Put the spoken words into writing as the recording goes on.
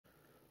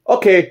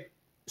Okay,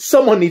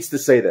 someone needs to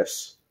say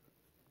this.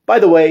 By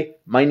the way,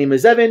 my name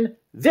is Evan.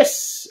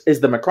 This is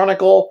the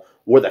McChronicle,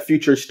 where the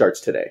future starts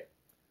today.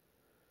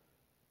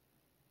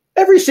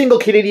 Every single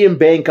Canadian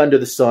bank under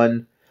the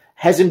sun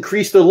has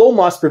increased their loan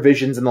loss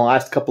provisions in the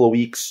last couple of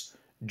weeks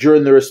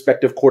during their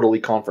respective quarterly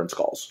conference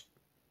calls.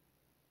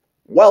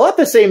 While at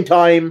the same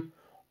time,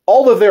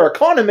 all of their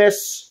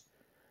economists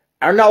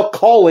are now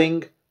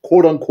calling,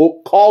 quote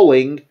unquote,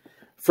 calling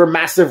for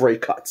massive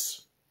rate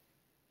cuts.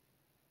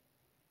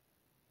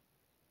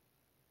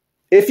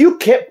 If you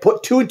can't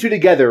put two and two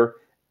together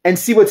and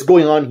see what's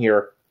going on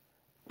here,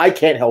 I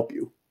can't help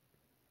you.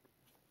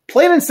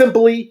 Plain and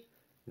simply,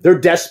 they're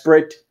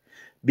desperate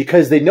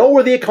because they know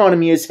where the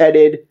economy is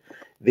headed.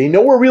 They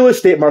know where real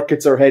estate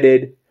markets are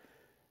headed.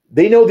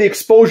 They know the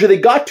exposure they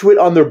got to it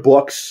on their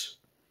books.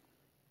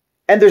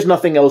 And there's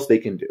nothing else they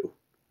can do.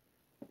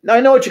 Now, I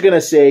know what you're going to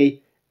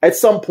say. At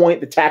some point,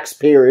 the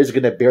taxpayer is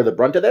going to bear the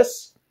brunt of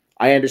this.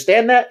 I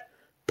understand that.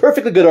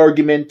 Perfectly good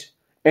argument.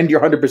 And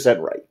you're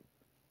 100% right.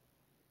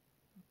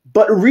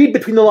 But read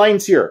between the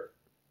lines here.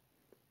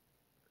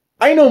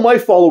 I know my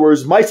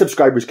followers, my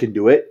subscribers can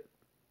do it.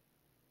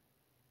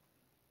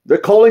 They're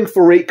calling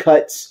for rate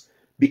cuts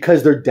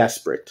because they're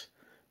desperate.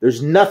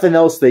 There's nothing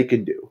else they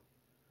can do.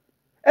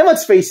 And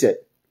let's face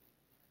it,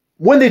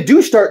 when they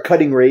do start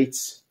cutting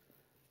rates,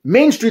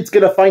 Main Street's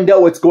going to find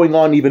out what's going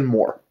on even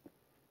more.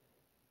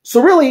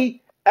 So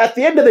really, at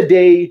the end of the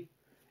day,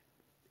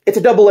 it's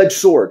a double-edged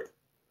sword.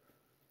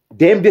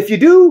 Damned if you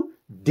do,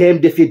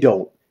 damned if you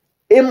don't.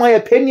 In my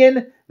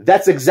opinion,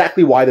 that's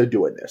exactly why they're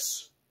doing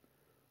this.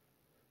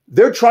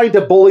 They're trying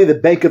to bully the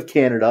Bank of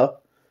Canada.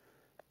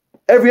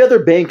 Every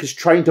other bank is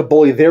trying to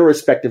bully their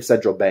respective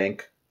central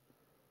bank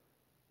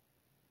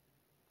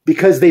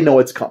because they know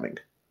it's coming.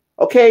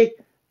 Okay?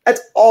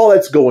 That's all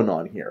that's going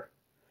on here.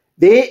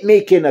 They ain't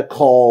making a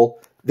call.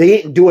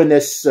 They ain't doing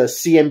this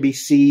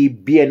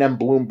CNBC, BNN,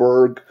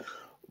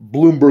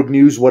 Bloomberg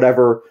News,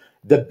 whatever,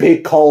 the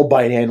big call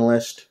by an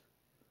analyst.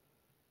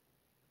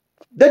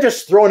 They're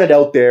just throwing it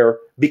out there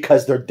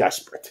because they're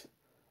desperate.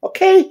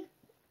 Okay?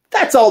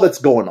 That's all that's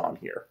going on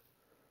here.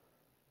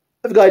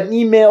 I've got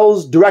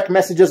emails, direct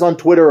messages on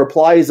Twitter,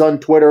 replies on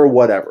Twitter,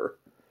 whatever.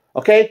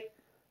 Okay?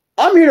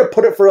 I'm here to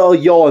put it for all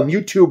y'all on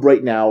YouTube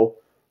right now,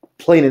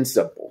 plain and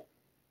simple.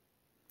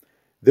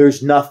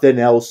 There's nothing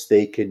else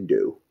they can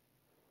do.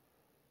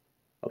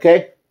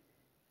 Okay?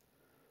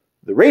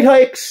 The rate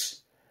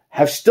hikes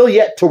have still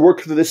yet to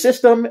work through the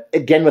system,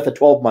 again with a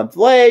 12-month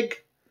lag.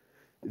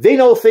 They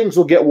know things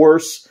will get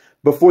worse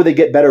before they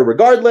get better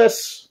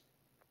regardless.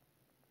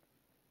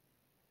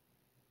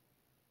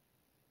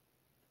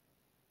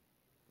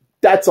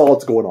 That's all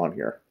that's going on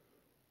here.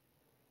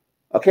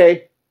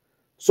 Okay?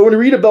 So when you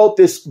read about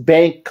this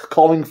bank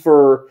calling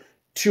for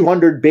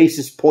 200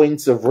 basis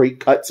points of rate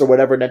cuts or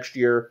whatever next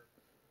year,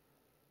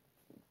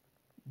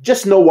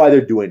 just know why they're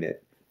doing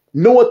it.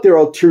 Know what their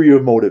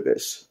ulterior motive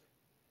is.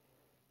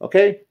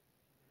 Okay?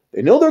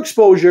 They know their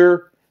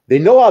exposure. They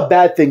know how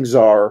bad things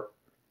are.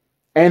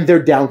 And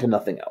they're down to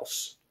nothing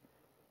else.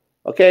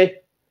 Okay?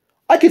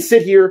 I could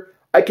sit here.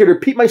 I could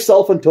repeat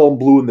myself until I'm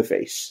blue in the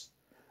face.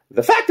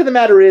 The fact of the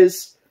matter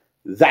is,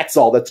 that's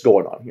all that's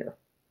going on here.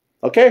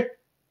 Okay?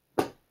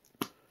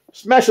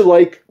 Smash a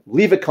like,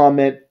 leave a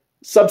comment,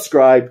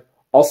 subscribe.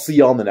 I'll see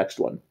you on the next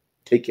one.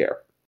 Take care.